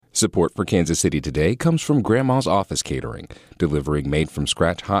Support for Kansas City Today comes from Grandma's Office Catering, delivering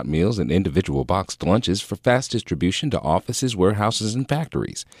made-from-scratch hot meals and individual boxed lunches for fast distribution to offices, warehouses, and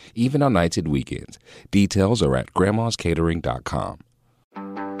factories, even on nights and weekends. Details are at grandmascatering.com.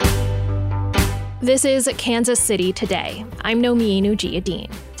 This is Kansas City Today. I'm Nomi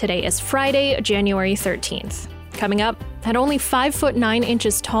Nujiadeen. Today is Friday, January 13th. Coming up, at only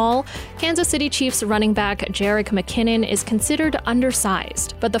 5'9" tall, Kansas City Chiefs running back Jerick McKinnon is considered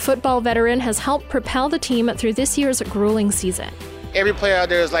undersized, but the football veteran has helped propel the team through this year's grueling season. Every play out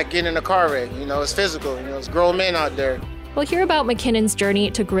there is like getting in a car wreck. It's physical. It's grown men out there. We'll hear about McKinnon's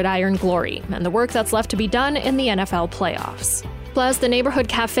journey to gridiron glory and the work that's left to be done in the NFL playoffs. Plus, the Neighborhood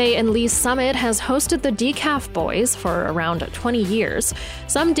Cafe in Lee's Summit has hosted the Decaf Boys for around 20 years.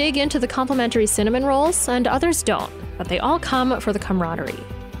 Some dig into the complimentary cinnamon rolls, and others don't, but they all come for the camaraderie.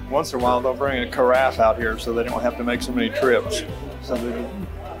 Once in a while, they'll bring a carafe out here so they don't have to make so many trips. So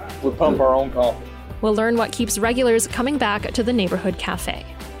we pump our own coffee. We'll learn what keeps regulars coming back to the Neighborhood Cafe.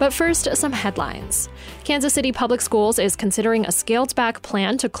 But first, some headlines. Kansas City Public Schools is considering a scaled-back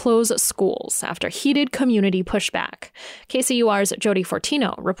plan to close schools after heated community pushback. KCUR's Jody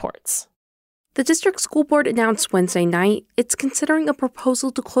Fortino reports. The district school board announced Wednesday night it's considering a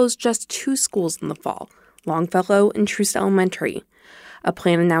proposal to close just 2 schools in the fall, Longfellow and Troost Elementary. A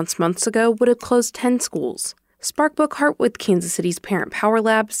plan announced months ago would have closed 10 schools. Spark Bookhart with Kansas City's Parent Power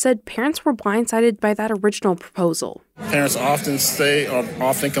Lab said parents were blindsided by that original proposal. Parents often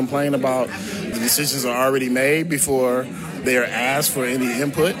complain about the decisions are already made before they are asked for any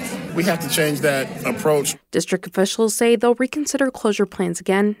input. We have to change that approach. District officials say they'll reconsider closure plans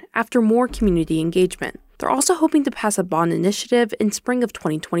again after more community engagement. They're also hoping to pass a bond initiative in spring of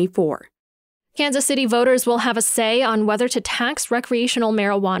 2024. Kansas City voters will have a say on whether to tax recreational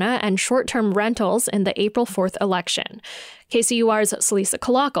marijuana and short-term rentals in the April 4th election. KCUR's Celisa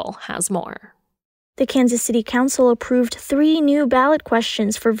Kalakal has more. The Kansas City Council approved 3 new ballot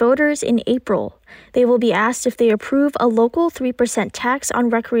questions for voters in April. They will be asked if they approve a local 3% tax on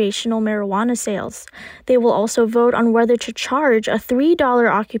recreational marijuana sales. They will also vote on whether to charge a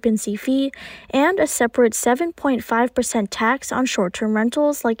 $3 occupancy fee and a separate 7.5% tax on short-term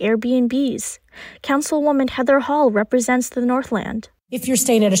rentals like Airbnbs. Councilwoman Heather Hall represents the Northland. If you're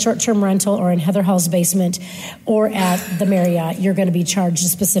staying at a short-term rental or in Heather Hall's basement or at the Marriott, you're going to be charged a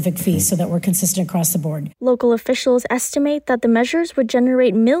specific fee so that we're consistent across the board. Local officials estimate that the measures would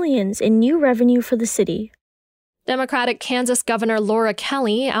generate millions in new revenue for the city. Democratic Kansas Governor Laura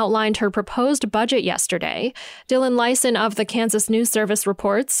Kelly outlined her proposed budget yesterday. Dylan Lyson of the Kansas News Service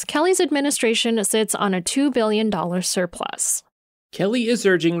reports Kelly's administration sits on a $2 billion surplus. Kelly is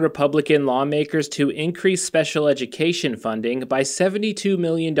urging Republican lawmakers to increase special education funding by $72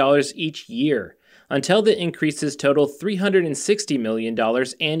 million each year, until the increases total $360 million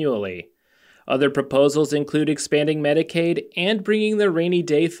annually. Other proposals include expanding Medicaid and bringing the rainy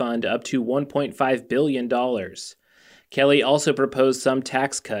day fund up to $1.5 billion. Kelly also proposed some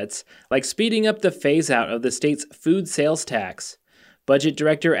tax cuts, like speeding up the phase-out of the state's food sales tax. Budget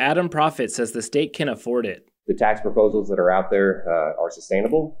Director Adam Proffitt says the state can afford it. The tax proposals that are out there are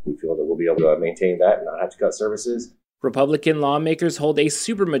sustainable. We feel that we'll be able to maintain that and not have to cut services. Republican lawmakers hold a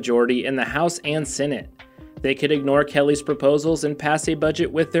supermajority in the House and Senate. They could ignore Kelly's proposals and pass a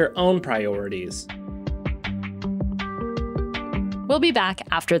budget with their own priorities. We'll be back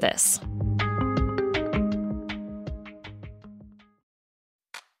after this.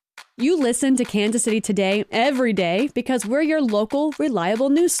 You listen to Kansas City Today every day because we're your local,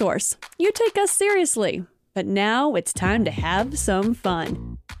 reliable news source. You take us seriously. But now it's time to have some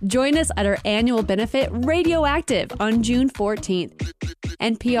fun. Join us at our annual benefit, Radioactive, on June 14th.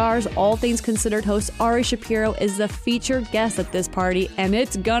 NPR's All Things Considered host Ari Shapiro is the featured guest at this party, and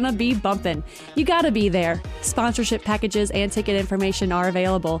it's gonna be bumpin'. You gotta be there. Sponsorship packages and ticket information are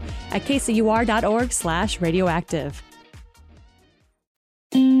available at kcur.org/radioactive.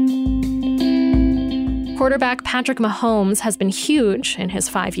 Quarterback Patrick Mahomes has been huge in his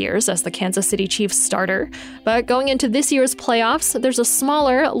 5 years as the Kansas City Chiefs starter. But going into this year's playoffs, there's a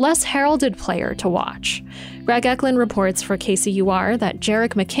smaller, less heralded player to watch. Greg Eklund reports for KCUR that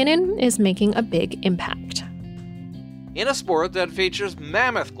Jerick McKinnon is making a big impact. In a sport that features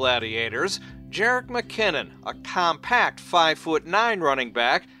mammoth gladiators, Jerick McKinnon, a compact 5'9" running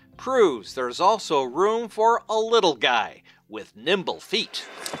back, proves there's also room for a little guy with nimble feet.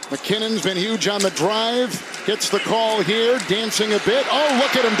 McKinnon's been huge on the drive, gets the call here, dancing a bit. Oh,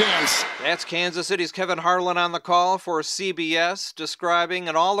 look at him dance. That's Kansas City's Kevin Harlan on the call for CBS, describing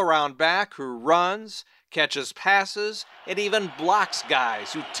an all-around back who runs, catches passes, and even blocks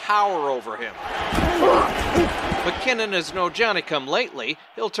guys who tower over him. McKinnon is no Johnny-come-lately.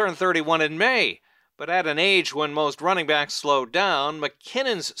 He'll turn 31 in May. But at an age when most running backs slow down,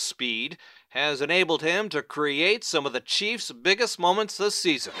 McKinnon's speed has enabled him to create some of the Chiefs' biggest moments this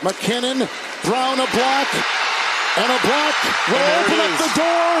season. McKinnon, Brown a block, and a block will open up the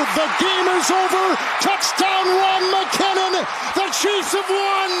door. The game is over. Touchdown run, McKinnon. The Chiefs have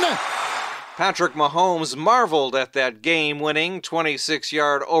won. Patrick Mahomes marveled at that game-winning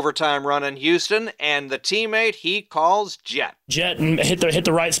 26-yard overtime run in Houston and the teammate he calls Jet. Jet hit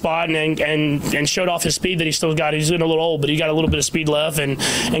the right spot and showed off his speed that he still got. He's getting a little old, but he got a little bit of speed left and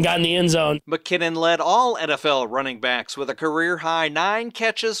got in the end zone. McKinnon led all NFL running backs with a career-high 9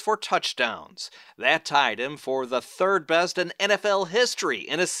 catches for touchdowns. That tied him for the third best in NFL history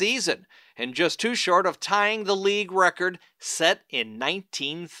in a season, and just too short of tying the league record set in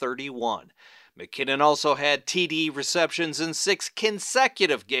 1931. McKinnon also had TD receptions in 6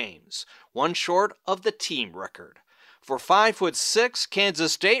 consecutive games, one short of the team record. For 5'6"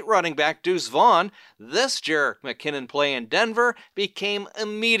 Kansas State running back Deuce Vaughn, this Jerick McKinnon play in Denver became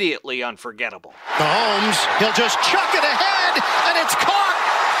immediately unforgettable. Mahomes, he'll just chuck it ahead, and it's caught.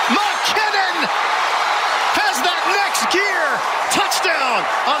 McKinnon has that next gear. Touchdown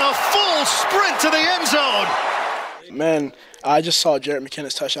on a full sprint to the end zone. Man, I just saw Jerick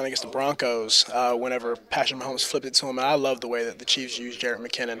McKinnon's touchdown against the Broncos whenever Patrick Mahomes flipped it to him, and I love the way that the Chiefs use Jerick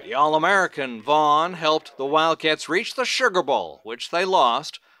McKinnon. The All-American Vaughn helped the Wildcats reach the Sugar Bowl, which they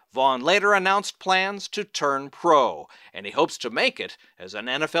lost. Vaughn later announced plans to turn pro, and he hopes to make it as an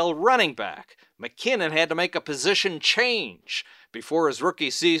NFL running back. McKinnon had to make a position change. Before his rookie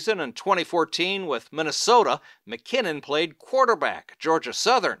season in 2014 with Minnesota, McKinnon played quarterback at Georgia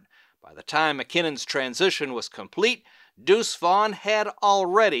Southern. By the time McKinnon's transition was complete, Deuce Vaughn had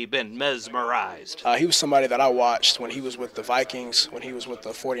already been mesmerized. He was somebody that I watched when he was with the Vikings, when he was with the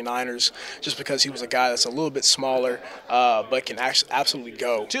 49ers, just because he was a guy that's a little bit smaller, but can absolutely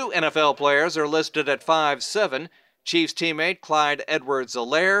go. 2 NFL players are listed at 5'7", Chiefs teammate Clyde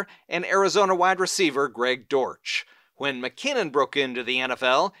Edwards-Helaire and Arizona wide receiver Greg Dortch. When McKinnon broke into the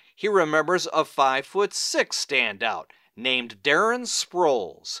NFL, he remembers a 5'6" standout named Darren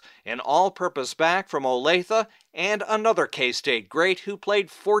Sproles, an all-purpose back from Olathe and another K-State great who played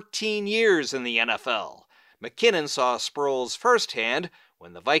 14 years in the NFL. McKinnon saw Sproles firsthand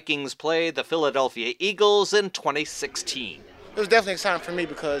when the Vikings played the Philadelphia Eagles in 2016. It was definitely exciting for me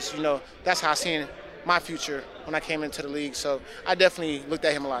because, that's how I seen my future when I came into the league, so I definitely looked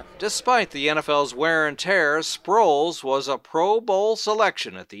at him a lot. Despite the NFL's wear and tear, Sproles was a Pro Bowl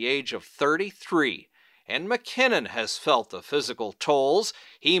selection at the age of 33. And McKinnon has felt the physical tolls.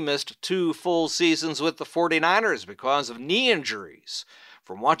 He missed 2 full seasons with the 49ers because of knee injuries.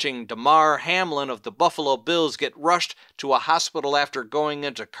 From watching Damar Hamlin of the Buffalo Bills get rushed to a hospital after going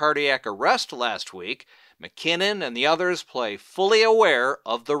into cardiac arrest last week, McKinnon and the others play fully aware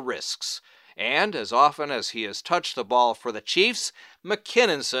of the risks. And as often as he has touched the ball for the Chiefs,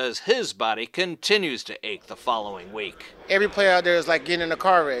 McKinnon says his body continues to ache the following week. Every play out there is like getting in a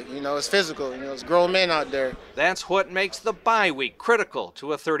car wreck. It's physical. It's grown men out there. That's what makes the bye week critical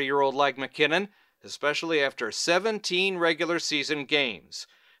to a 30-year-old like McKinnon, especially after 17 regular season games.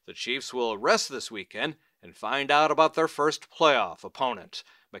 The Chiefs will rest this weekend and find out about their first playoff opponent.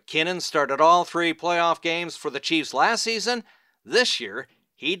 McKinnon started all 3 playoff games for the Chiefs last season. This year,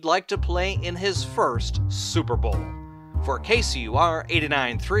 he'd like to play in his first Super Bowl. For KCUR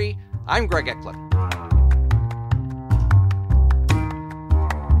 89.3, I'm Greg Eklund.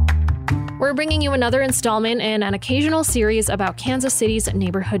 We're bringing you another installment in an occasional series about Kansas City's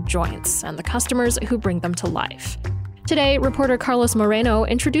neighborhood joints and the customers who bring them to life. Today, reporter Carlos Moreno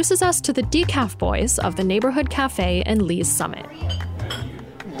introduces us to the Decaf Boys of the Neighborhood Cafe in Lee's Summit.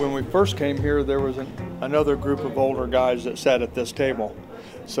 When we first came here, there was another group of older guys that sat at this table.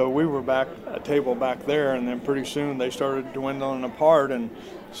 So we were a table back there, and then pretty soon they started dwindling apart, and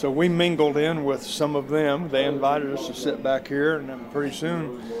so we mingled in with some of them. They invited us to sit back here, and then pretty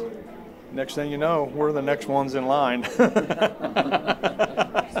soon, next thing you know, we're the next ones in line.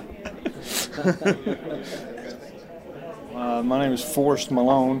 My name is Forrest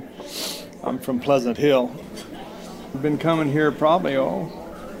Malone. I'm from Pleasant Hill. I've been coming here probably,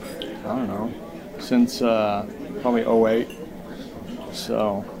 since probably 08.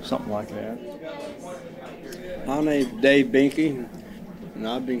 So, something like that. My name's Dave Binky, and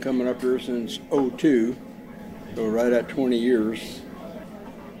I've been coming up here since 02, so right at 20 years.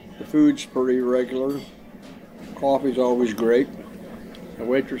 The food's pretty regular. Coffee's always great. The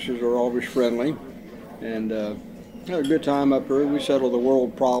waitresses are always friendly. And had a good time up here. We settle the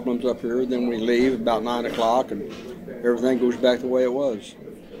world problems up here, then we leave about 9 o'clock, and everything goes back the way it was.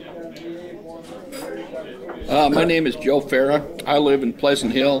 My name is Joe Farah. I live in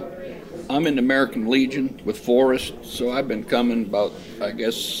Pleasant Hill. I'm in the American Legion with Forrest, so I've been coming about, I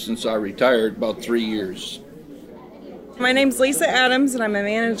guess, since I retired, about 3 years. My name's Lisa Adams, and I'm a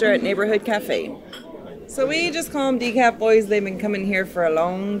manager at Neighborhood Cafe. So we just call them decaf boys. They've been coming here for a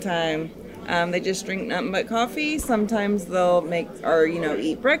long time. They just drink nothing but coffee. Sometimes they'll make or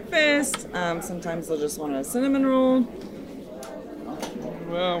eat breakfast. Sometimes they'll just want a cinnamon roll.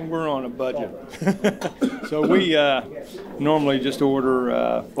 Well, we're on a budget. So we normally just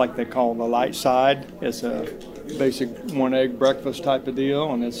order like they call the light side. It's a basic 1 egg breakfast type of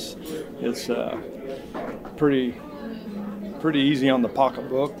deal, and it's pretty easy on the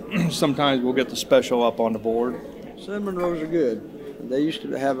pocketbook. Sometimes we'll get the special up on the board. Cinnamon rolls are good. They used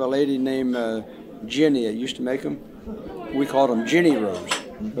to have a lady named Jenny that used to make them. We called them Jenny rolls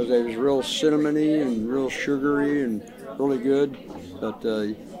because they was real cinnamony and real sugary and really good. But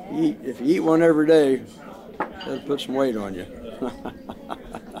if you eat one every day, that'll put some weight on you.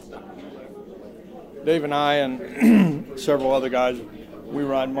 Dave and I and several other guys, we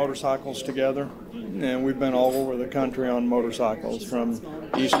ride motorcycles together, and we've been all over the country on motorcycles, from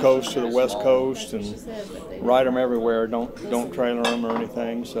East Coast to the West Coast, and ride them everywhere. Don't trailer them or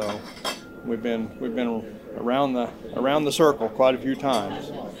anything. So we've been around the circle quite a few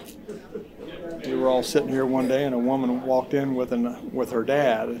times. We were all sitting here one day, and a woman walked in with her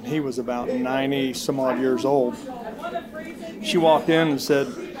dad, and he was about 90 some odd years old. She walked in and said,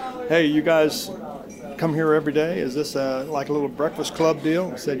 "Hey, you guys come here every day? Is this like a little breakfast club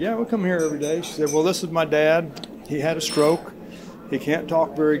deal?" I said, "Yeah, we come here every day." She said, "Well, this is my dad. He had a stroke. He can't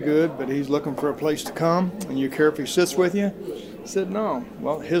talk very good, but he's looking for a place to come. And you care if he sits with you?" I said, "No."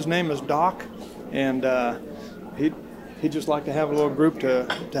 "Well, his name is Doc, and he'd just like to have a little group to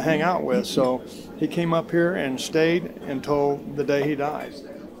hang out with." So he came up here and stayed until the day he died.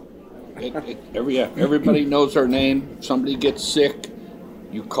 Everybody knows our name. If somebody gets sick,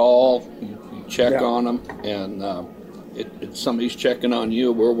 you call, you check on them, and somebody's checking on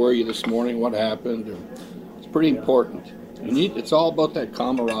you. Where were you this morning? What happened? It's pretty important. It's all about that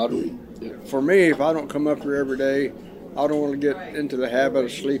camaraderie. For me, if I don't come up here every day, I don't want to get into the habit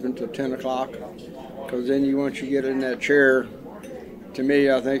of sleeping till 10 o'clock, because then once you get in that chair, to me,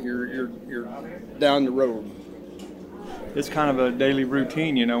 I think you're down the road. It's kind of a daily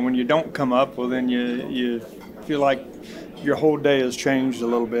routine, When you don't come up, well, then you feel like your whole day has changed a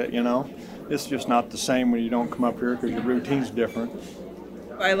little bit, It's just not the same when you don't come up here because your routine's different.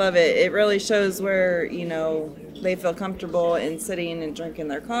 I love it. It really shows where, they feel comfortable in sitting and drinking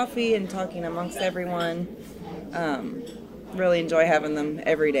their coffee and talking amongst everyone. Really enjoy having them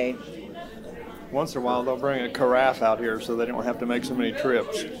every day. Once in a while, they'll bring a carafe out here so they don't have to make so many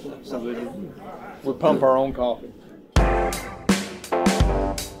trips. So we pump our own coffee.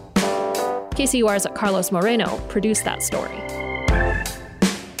 KCUR's Carlos Moreno produced that story.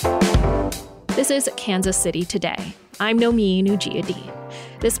 This is Kansas City Today. I'm Nomi Nujiadeen.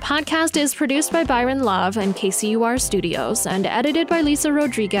 This podcast is produced by Byron Love and KCUR Studios and edited by Lisa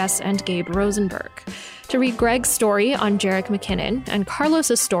Rodriguez and Gabe Rosenberg. To read Greg's story on Jarek McKinnon and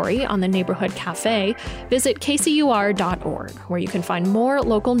Carlos's story on the Neighborhood Cafe, visit kcur.org, where you can find more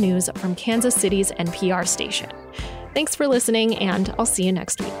local news from Kansas City's NPR station. Thanks for listening, and I'll see you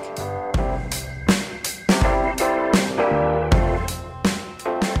next week.